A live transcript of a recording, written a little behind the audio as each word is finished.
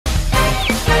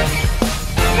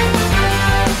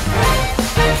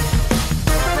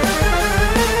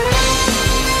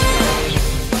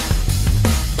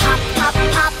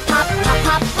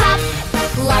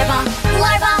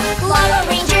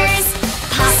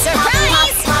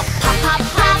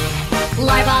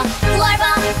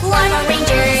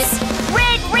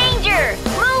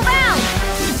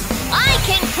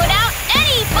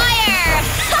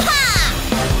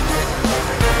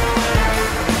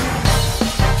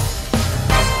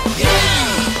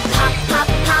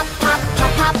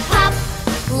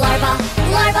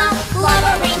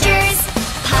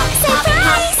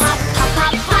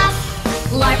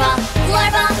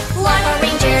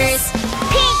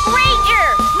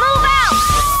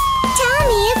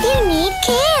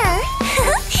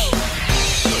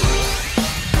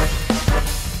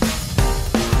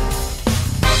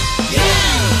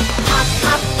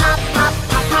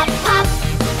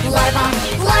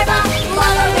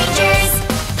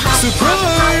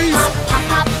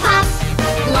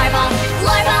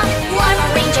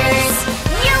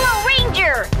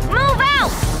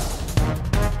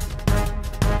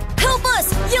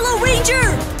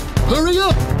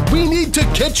we need to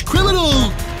catch criminal.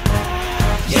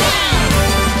 Yeah!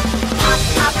 Pop,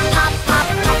 pop, pop, pop,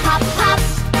 pop, pop, pop.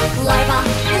 Larva,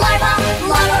 larva,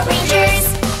 larva rangers.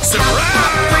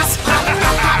 Surprise! Pop, pop,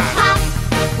 pop, pop, pop, pop.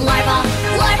 Larva,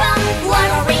 larva,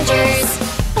 larva rangers.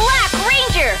 Black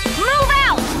ranger, move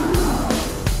out!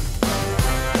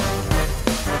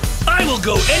 I will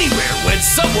go anywhere when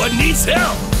someone needs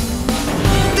help.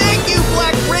 Thank you,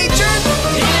 Black Ranger!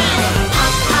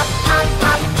 Pop, pop, pop,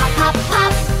 pop, pop, pop,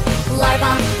 pop.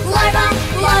 Larva, larva,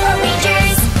 larva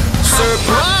rangers.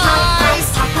 Surprise!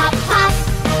 Pop, pop, pop, pop, pop.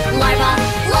 Larva,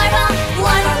 larva,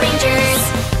 larva rangers.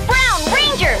 Brown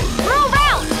ranger, move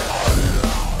out!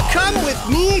 Come with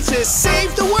me to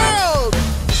save the world!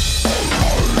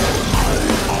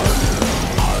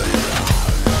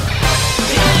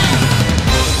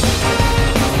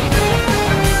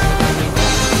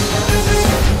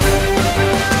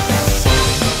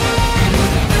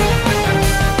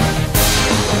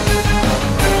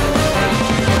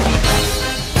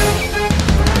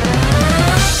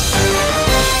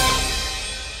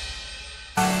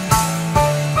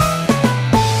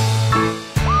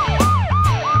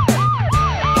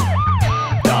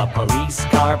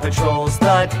 Patrols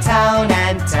the town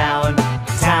and town,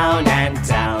 town and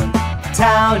town,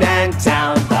 town and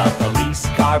town. The police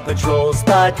car patrols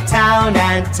the town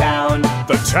and town.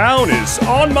 The town is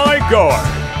on my guard.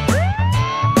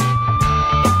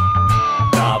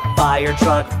 The fire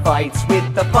truck fights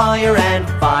with the fire and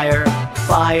fire,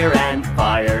 fire and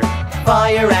fire,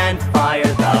 fire and fire.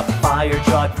 The fire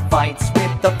truck fights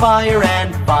with the fire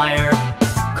and fire.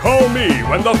 Call me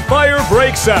when the fire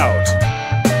breaks out.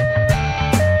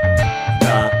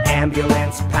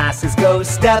 Ambulance passes go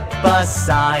step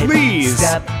aside. Please.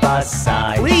 Step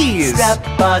aside. Please. Step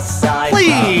aside.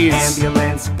 Please.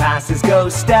 Ambulance passes go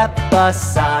step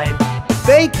aside.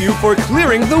 Thank you for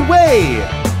clearing the way.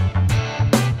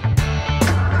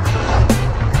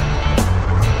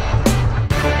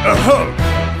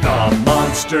 The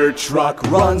monster truck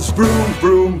runs vroom,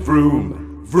 vroom,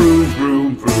 vroom. Vroom,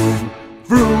 vroom, vroom.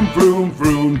 Vroom, vroom,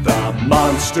 vroom. The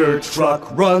monster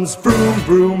truck runs vroom,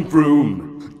 vroom, vroom.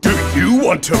 Do you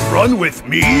want to run with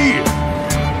me?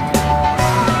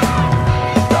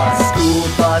 The school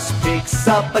bus picks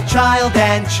up a child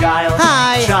and child.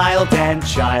 Hi. Child and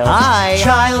child. Hi.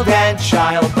 Child and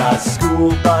child. The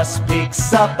school bus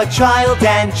picks up a child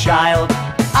and child.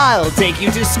 I'll take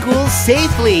you to school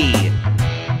safely.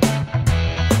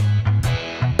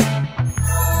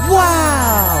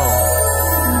 Wow!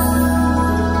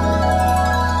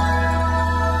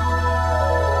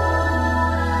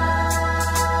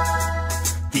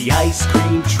 The ice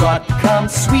cream truck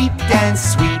comes sweet and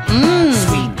sweet,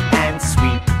 sweet and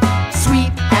sweet,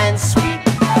 sweet and sweet.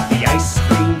 The ice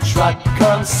cream truck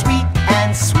comes sweet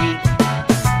and sweet.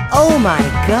 Oh my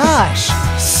gosh,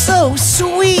 so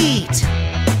sweet!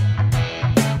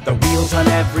 The wheels on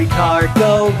every car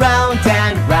go round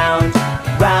and round,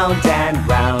 round and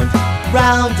round,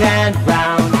 round and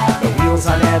round. The wheels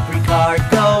on every car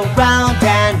go round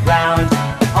and round,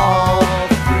 all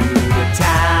through the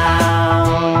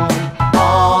town,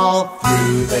 all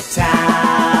through the town.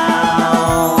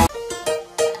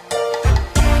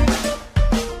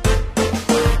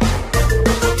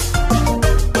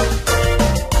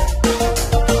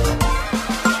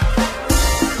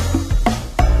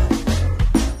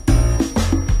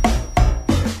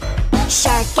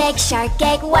 Shark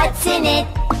egg, what's in it?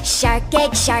 Shark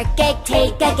egg,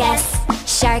 take a guess.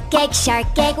 Shark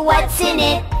egg, what's in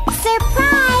it?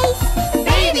 Surprise!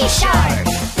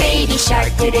 Baby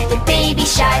shark, do-do-do, baby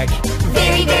shark.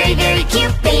 Very, very, very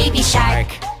cute baby shark.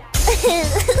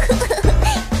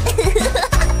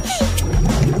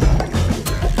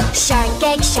 Shark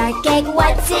egg,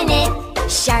 what's in it?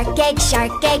 Shark egg,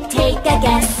 take a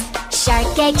guess.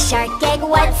 Shark egg,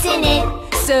 what's in it?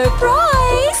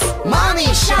 Surprise!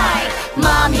 Mommy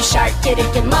shark,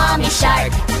 do-do-do, mommy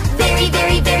shark. Very,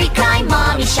 very, very kind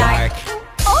mommy shark.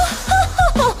 Oh!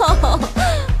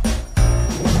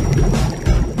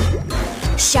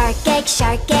 Shark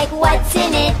egg, what's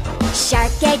in it?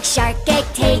 Shark egg,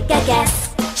 take a guess.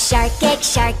 Shark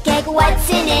egg, what's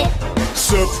in it?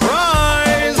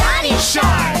 Surprise!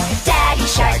 Daddy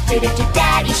shark, do-do-do,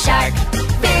 daddy shark.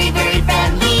 Very, very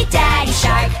friendly daddy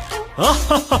shark.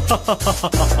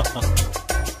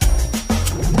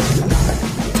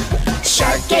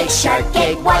 Shark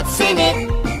egg, what's in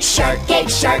it? Shark egg,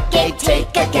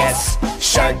 take a guess.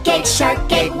 Shark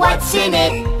egg, what's in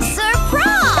it?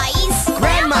 Surprise!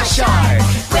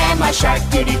 Grandma shark,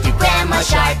 do-do-do, grandma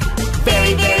shark.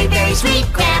 Very, very, very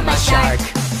sweet grandma shark.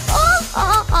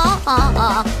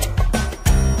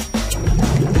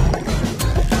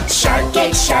 Shark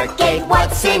shark egg,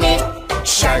 what's in it?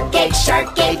 Shark egg,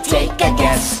 take a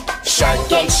guess.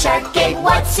 Shark egg,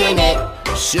 what's in it?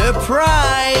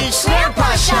 Surprise!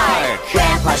 Grandpa Shark!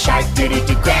 Grandpa Shark,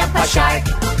 do-do-do, Grandpa Shark.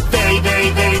 Very, very,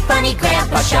 very funny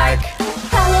Grandpa Shark.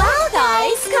 Hello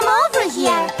guys, come over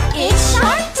here. It's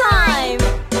shark time!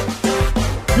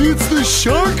 It's the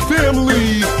shark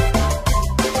family!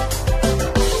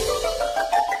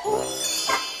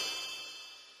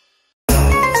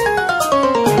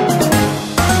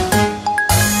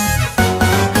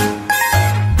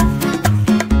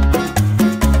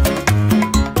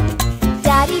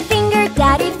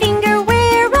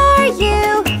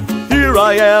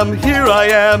 Here I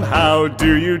am, how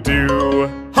do you do?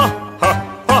 Ha, ha,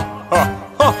 ha, ha,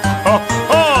 ha, ha,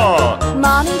 ha!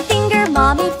 Mommy finger,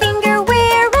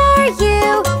 where are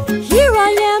you? Here I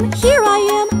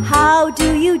am, how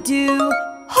do you do?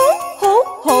 Ho, ho,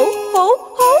 ho, ho,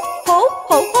 ho, ho,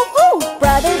 ho, ho, ho!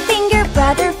 Brother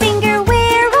finger,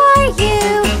 where are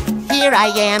you? Here I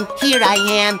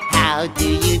am, how do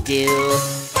you do?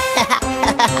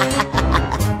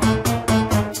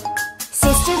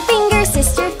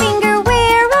 Sister finger,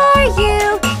 where are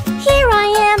you? Here I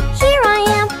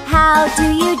am, how do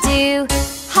you do?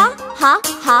 Ha, ha,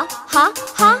 ha, ha,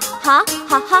 ha, ha,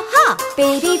 ha, ha, ha!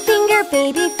 Baby finger,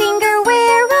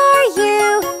 where are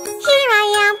you? Here I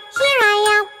am,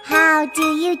 how do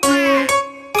you do?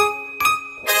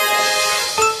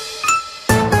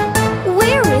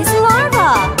 Where is Larva?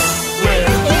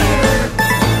 We're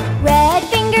here. Red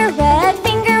finger,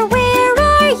 where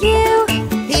are you?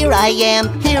 Here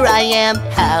I am,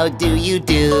 how do you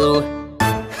do?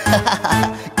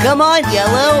 Come on,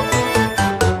 Yellow!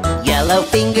 Yellow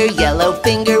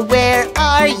finger, where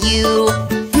are you?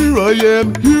 Here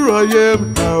I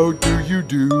am, how do you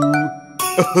do?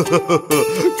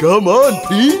 Come on,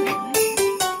 Pink!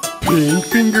 Pink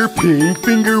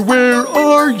finger, where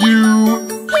are you?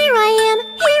 Here I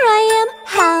am,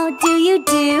 how do you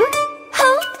do?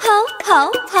 Ho, ho,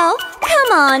 ho, ho,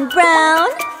 come on, Brown!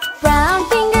 Brown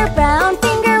finger,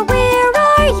 where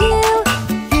are you?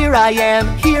 Here I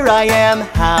am,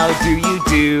 how do you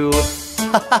do?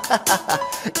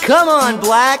 Come on,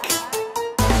 Black!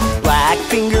 Black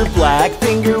finger,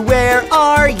 where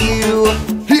are you?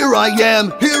 Here I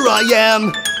am!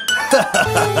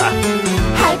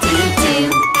 How do you do?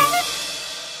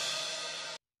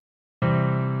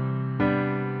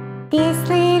 This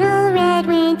little red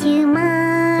went to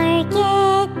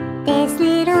market. This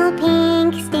little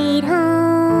pink stayed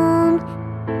home.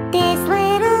 This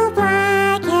little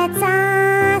black had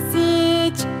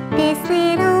sausage. This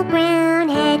little brown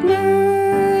had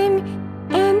none.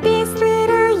 And this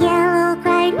little yellow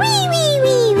cried wee, wee,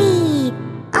 wee, wee,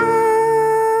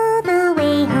 all the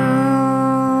way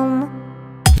home.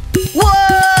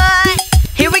 What?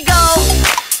 Here we go.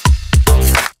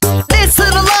 This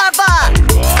little larva.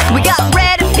 We got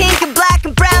red and pink and black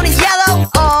and brown and yellow.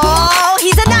 Oh,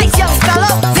 he's a nice young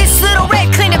fellow. This little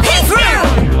red cleaned up his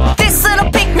room. This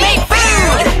little pink made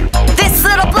food. This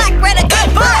little black read a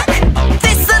good book.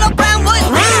 This little brown was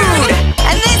rude.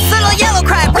 And this little yellow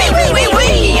cried wee, wee, wee,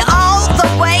 wee, all the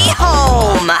way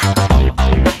home.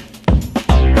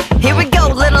 Here we go,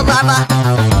 little larva.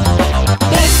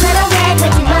 This little red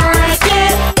went to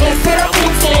market. This little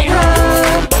pink stayed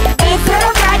home. This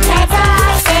little black had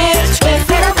sausage. This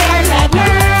little brown had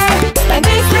none. And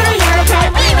this little yellow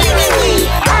cried wee, wee, wee, wee,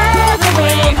 all the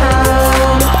way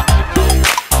home.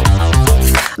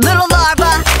 Little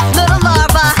larva,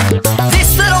 this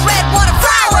little red wanted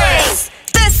flowers.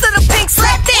 This little pink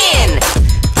slept in.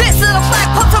 This little black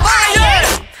put some iron.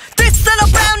 This little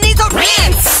brown needs a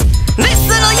rinse. This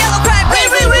little yellow cried wee,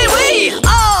 wee, wee, wee,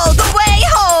 all the way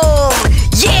home.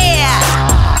 Yeah.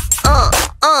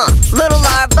 Little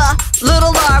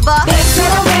larva. This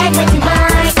little red went to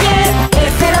market.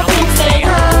 This little pink stayed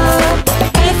home.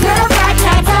 This little black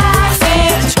had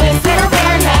sausage. This little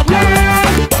brown had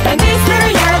none. And this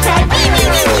little yellow cried wee, wee,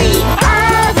 wee, wee,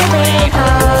 all the way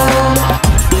home.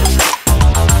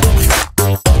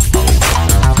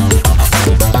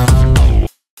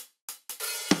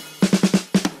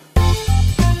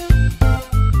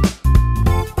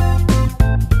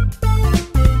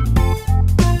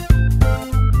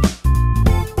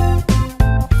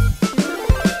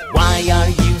 Why are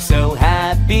you so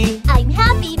happy? I'm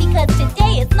happy because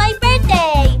today is my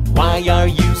birthday. Why are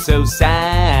you so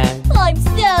sad? I'm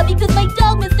sad because my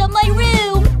dog messed up my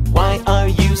room. Why are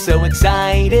you so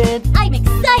excited? I'm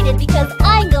excited because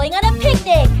I'm going on a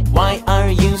picnic. Why are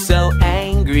you so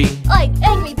angry? I'm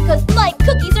angry because my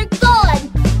cookies are gone.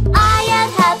 I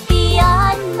am happy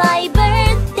on my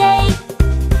birthday.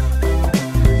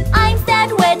 I'm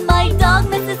sad when my dog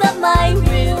messes up my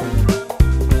room.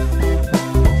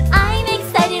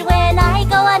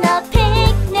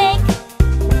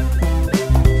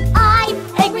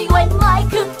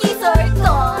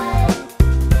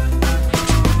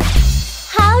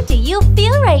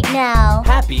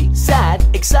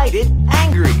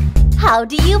 How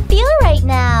do you feel right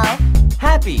now?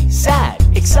 Happy, sad,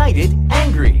 excited,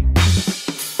 angry.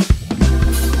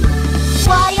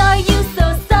 Why are you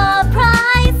so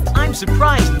surprised? I'm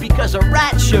surprised because a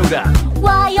rat showed up.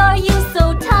 Why are you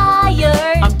so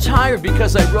tired? I'm tired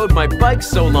because I rode my bike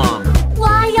so long.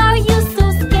 Why are you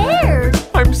so scared?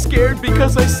 I'm scared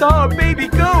because I saw a baby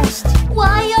ghost.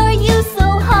 Why are you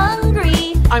so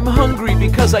hungry? I'm hungry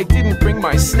because I didn't bring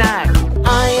my snack.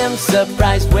 I am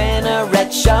surprised when a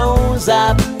rat shows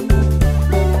up.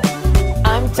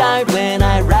 I'm tired when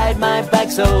I ride my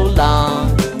bike so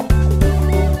long.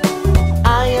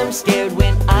 I am scared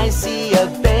when I see a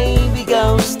baby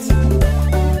ghost.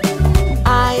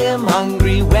 I am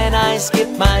hungry when I skip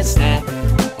my snack.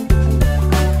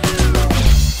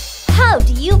 How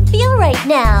do you feel right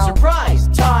now?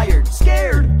 Surprised, tired,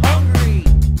 scared, hungry.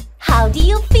 How do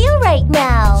you feel right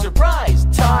now?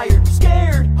 Surprised, tired,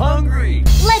 scared, hungry.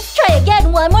 Let's try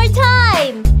again one more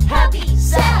time. Happy,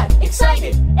 sad,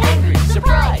 excited, angry,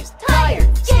 surprised,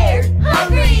 tired, scared,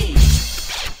 hungry.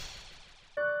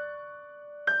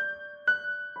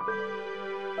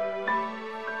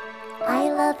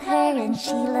 I love her and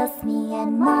she loves me,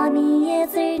 and mommy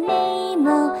is her name.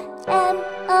 Oh,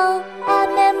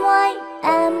 M-O-M-M-Y,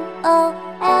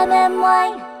 M-O-M-M-Y,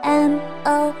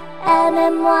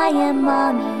 M-O-M-M-Y, and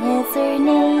mommy is her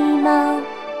name. Oh.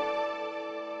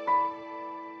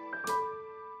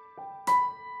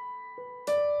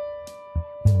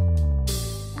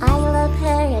 I love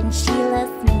her and she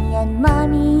loves me, and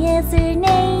mommy is her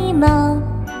name. Oh,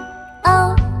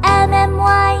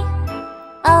 O-M-M-Y,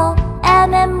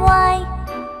 O-M-M-Y,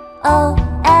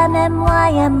 O-M-M-Y,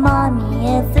 and mommy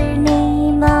is her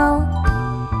name. Oh,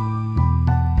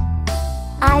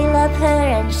 I love her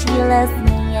and she loves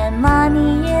me, and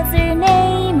mommy is her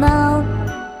name. Oh,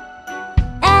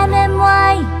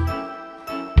 M-M-Y,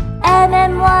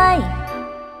 M-M-Y,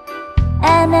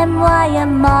 M-M-Y,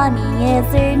 and mommy is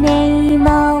her name.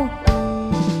 Oh,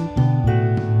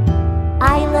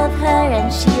 I love her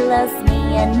and she loves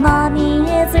me, and mommy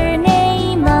is her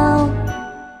name. Oh,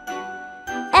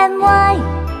 M-Y,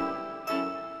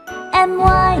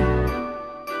 M-Y,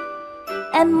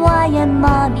 M-Y, and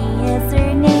mommy is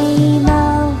her name.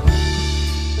 Oh,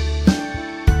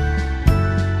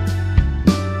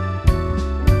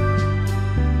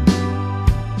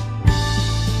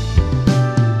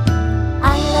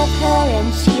 I love her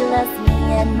and she loves me,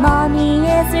 and mommy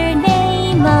is her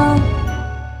name. Oh,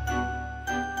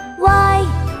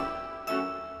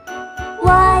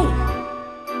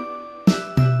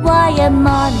 why, and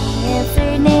mommy is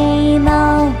her name.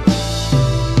 Oh,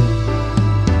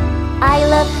 I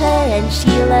love her and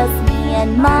she loves me,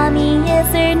 and mommy is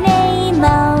her name.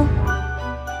 Oh,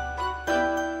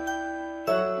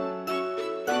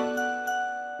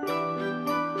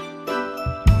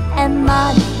 and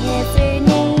mommy is her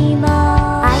name. Oh,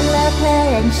 I love her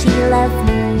and she loves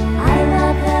me. I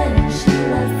love her and she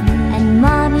loves me, and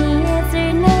mommy is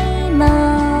her name. Oh,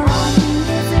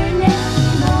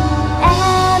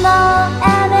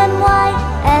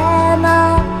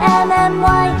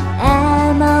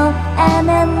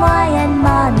 M-O-M-M-Y, and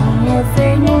mommy is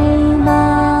her name. Oh.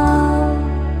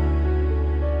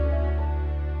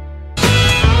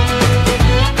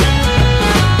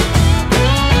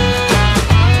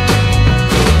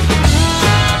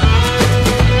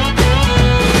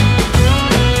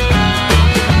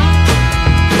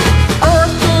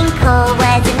 Old King Cole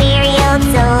was a merry old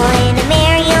soul, and a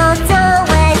merry old soul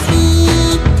was he.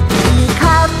 He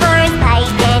called for his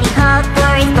pipe, and he called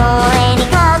for his bowl, and he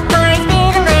called for his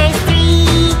fiddlers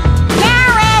three. Now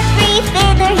every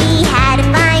fiddler he had a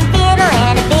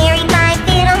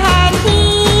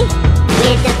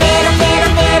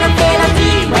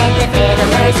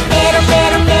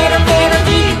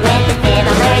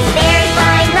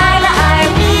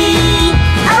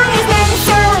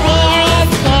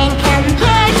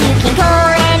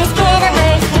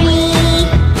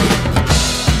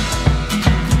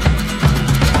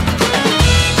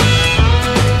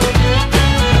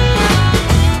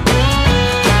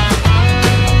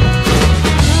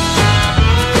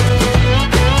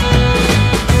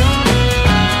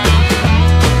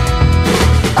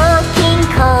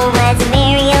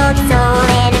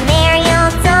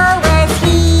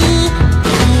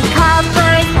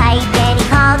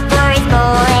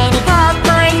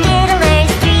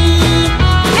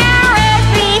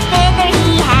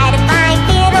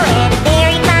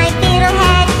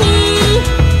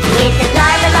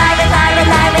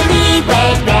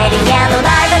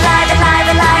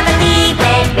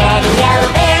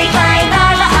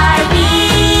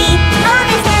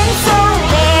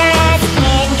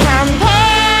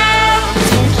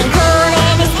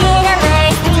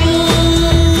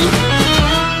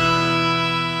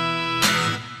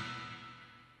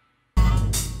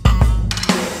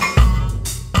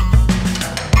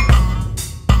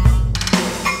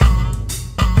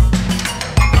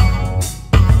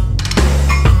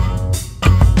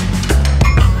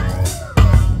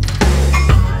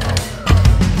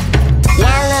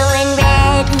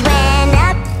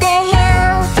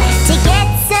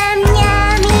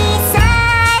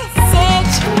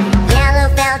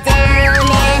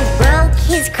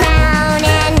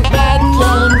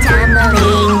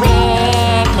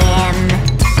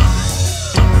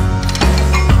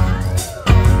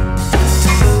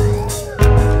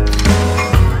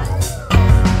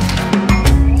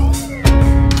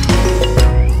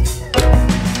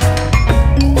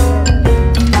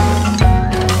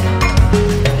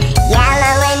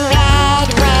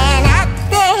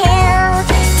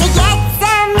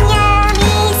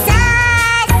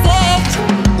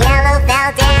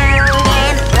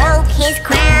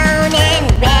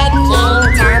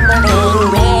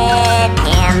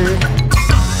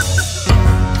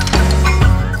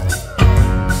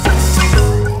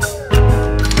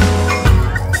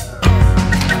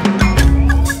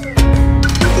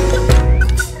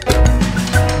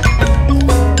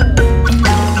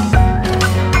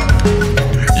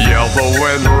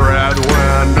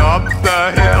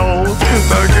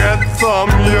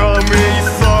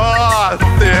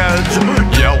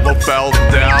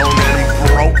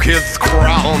broke his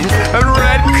crown, and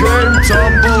Red came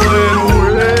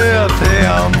tumbling with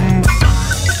him.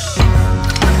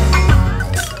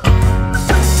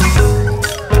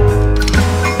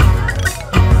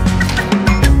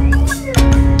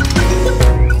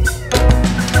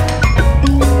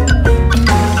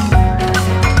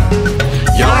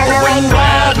 Yellow and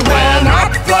red went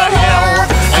up the hill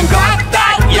and got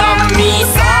that yummy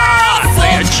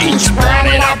sausage. Each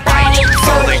wanted a bite,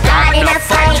 so they got in a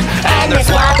fight, and their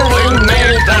swallowing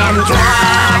made them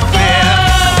drop it.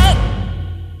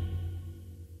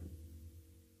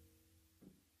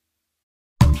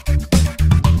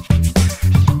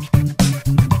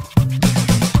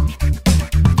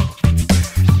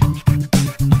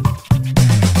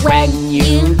 When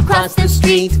you cross the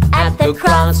street at the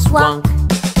crosswalk,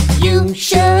 you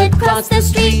should cross the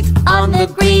street on the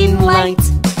green light.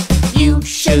 You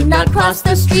should not cross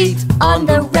the street on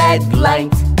the red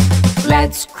light.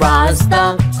 Let's cross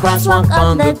the crosswalk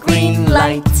on the green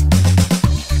light.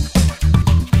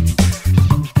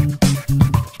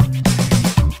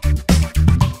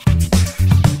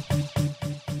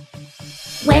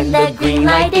 When the green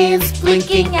light is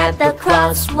blinking at the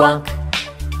crosswalk,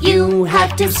 you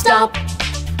have to stop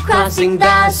crossing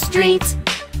the street.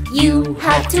 You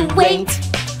have to wait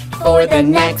for the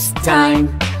next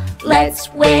time.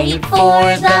 Let's wait for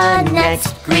the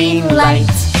next green light.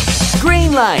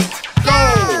 Green light,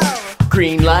 Go!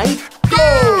 green light,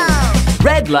 Go!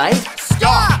 red light,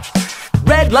 Stop!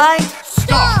 red light.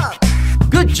 Stop!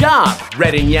 Good job,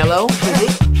 red and yellow.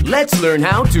 Let's learn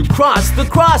how to cross the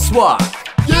crosswalk.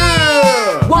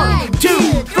 Yeah! 1, 2,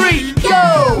 3,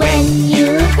 go! When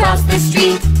you cross the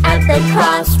street at the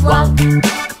crosswalk,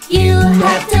 you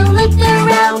have to look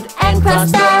around and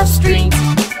cross the street.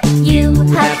 You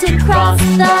have to cross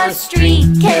the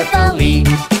street carefully.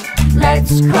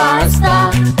 Let's cross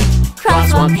the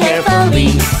crosswalk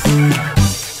carefully.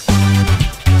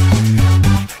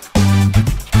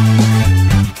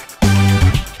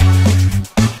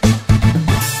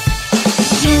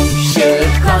 You should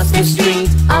cross the street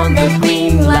on the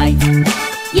green light.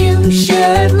 You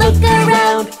should look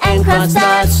around and cross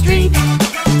the street.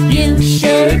 You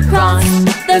should cross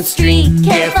the street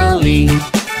carefully.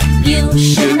 You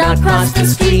should not cross the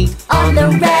street on the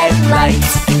red light.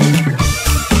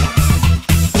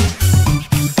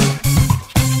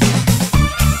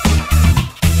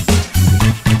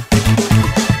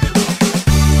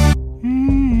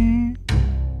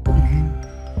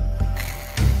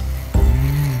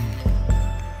 Twinkle,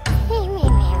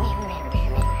 twinkle,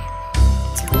 little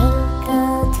star,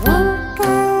 how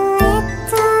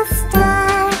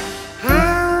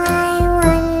I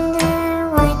wonder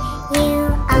what you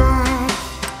are.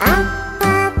 Up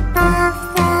above the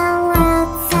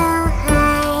world so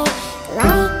high,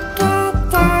 like a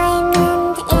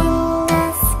diamond in the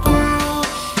sky.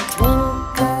 Twinkle,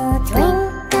 twinkle,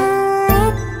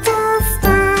 little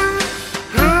star,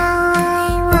 how I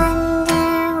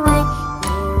wonder what you are.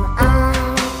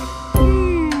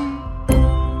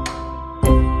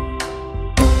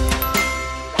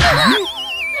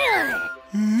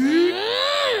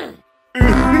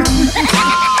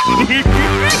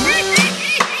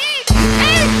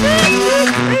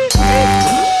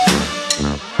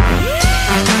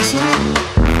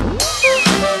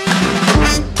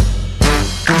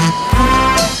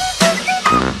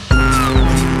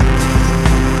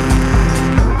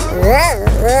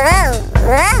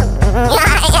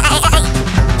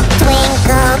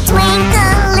 Twinkle,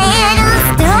 twinkle, little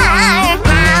star,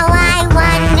 how I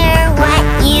wonder what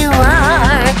you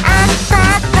are. Up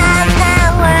above the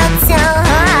world so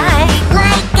high,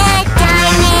 like a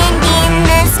diamond in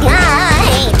the sky.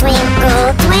 Twinkle,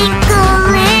 twinkle,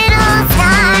 little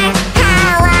star,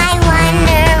 how I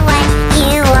wonder what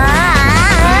you are.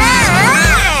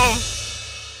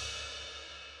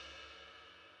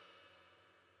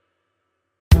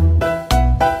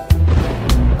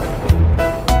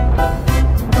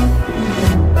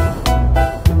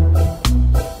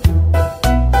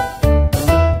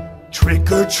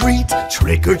 Trick or treat,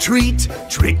 trick or treat,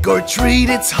 trick or treat,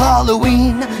 it's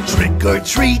Halloween. Trick or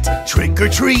treat, trick or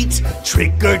treat,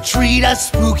 trick or treat, a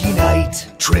spooky night.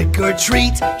 Trick or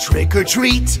treat, trick or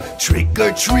treat, trick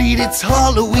or treat, it's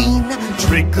Halloween.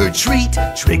 Trick or treat,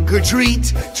 trick or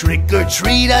treat, trick or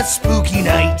treat, a spooky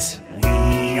night.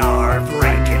 We are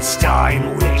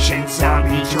Frankenstein, witch and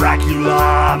zombie,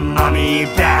 Dracula, mummy,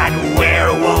 bat,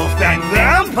 werewolf, and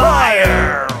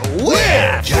vampire.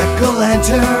 Witch!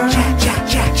 Jack-o'-lantern,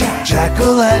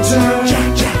 jack-o'-lantern,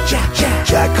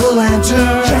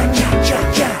 jack-o'-lantern.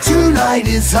 Tonight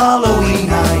is Halloween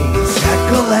night.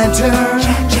 Jack-o'-lantern,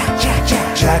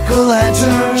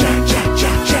 jack-o'-lantern,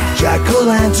 jack-o'-lantern.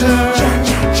 Jack-o'-lantern.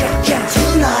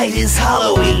 Tonight is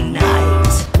Halloween night.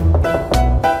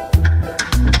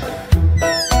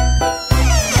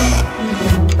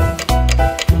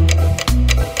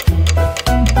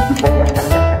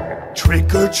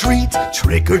 Trick or treat,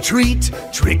 trick or treat,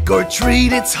 trick or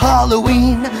treat, it's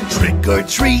Halloween. Trick or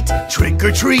treat, trick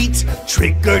or treat,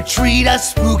 trick or treat, a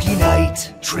spooky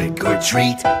night. Trick or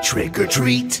treat, trick or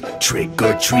treat, trick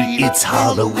or treat, it's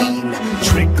Halloween.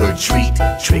 Trick or treat,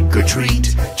 trick or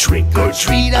treat, trick or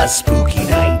treat, a spooky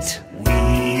night.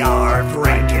 We are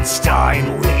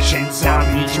Frankenstein, witch and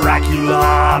zombie,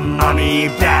 Dracula, mummy,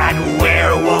 bat,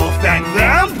 werewolf, and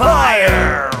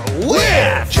vampire.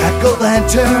 With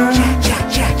Jack-o'-lantern,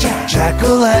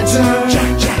 Jack-o'-lantern,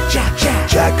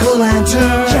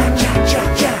 Jack-o'-lantern.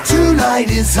 Tonight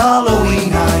is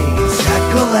Halloween night.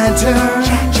 Jack-o'-lantern,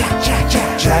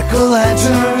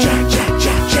 Jack-o'-lantern,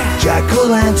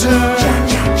 Jack-o'-lantern.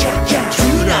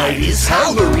 Tonight is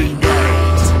Halloween night.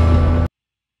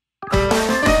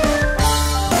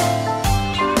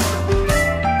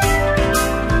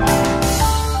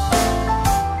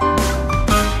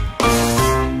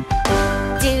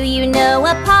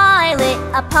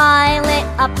 A pilot,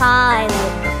 a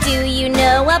pilot. Do you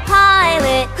know a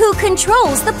pilot who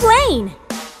controls the plane?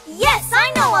 Yes,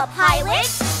 I know a pilot.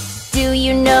 Do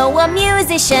you know a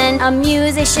musician, a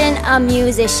musician, a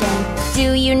musician?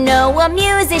 Do you know a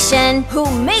musician who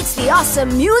makes the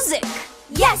awesome music?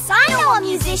 Yes, I know a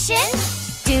musician.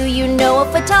 Do you know a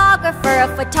photographer, a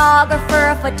photographer,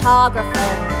 a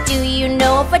photographer? Do you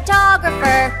know a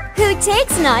photographer who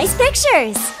takes nice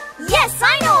pictures? Yes,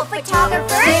 I know a photographer.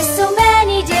 There's so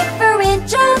many different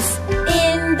jobs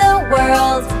in the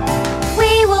world.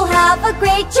 We will have a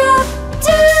great job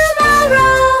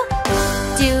tomorrow.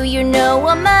 Do you know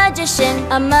a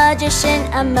magician, a magician,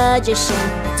 a magician?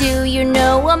 Do you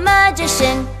know a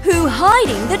magician who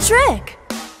hiding the trick?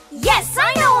 Yes,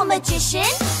 I know a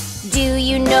magician. Do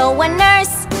you know a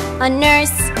nurse, a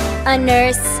nurse, a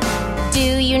nurse?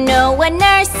 Do you know a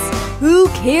nurse who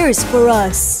cares for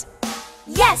us?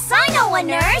 Yes, I know a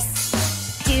nurse.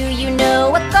 Do you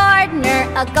know a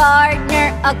gardener, a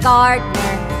gardener, a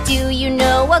gardener? Do you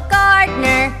know a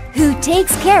gardener who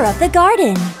takes care of the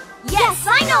garden? Yes,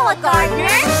 I know a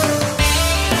gardener.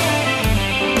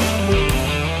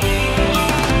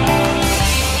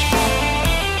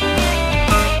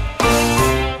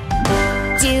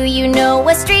 Do you know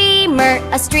a streamer,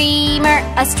 a streamer,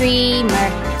 a streamer?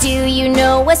 Do you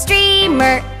know a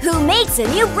streamer who makes a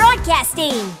new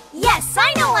broadcasting? Yes,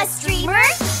 I know a streamer.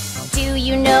 Do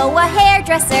you know a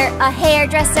hairdresser, a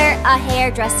hairdresser, a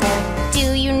hairdresser?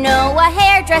 Do you know a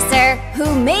hairdresser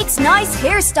who makes nice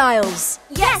hairstyles?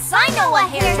 Yes, I know a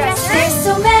hairdresser. There's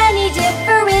so many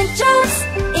different jobs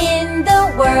in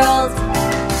the world.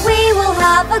 We will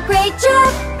have a great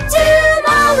job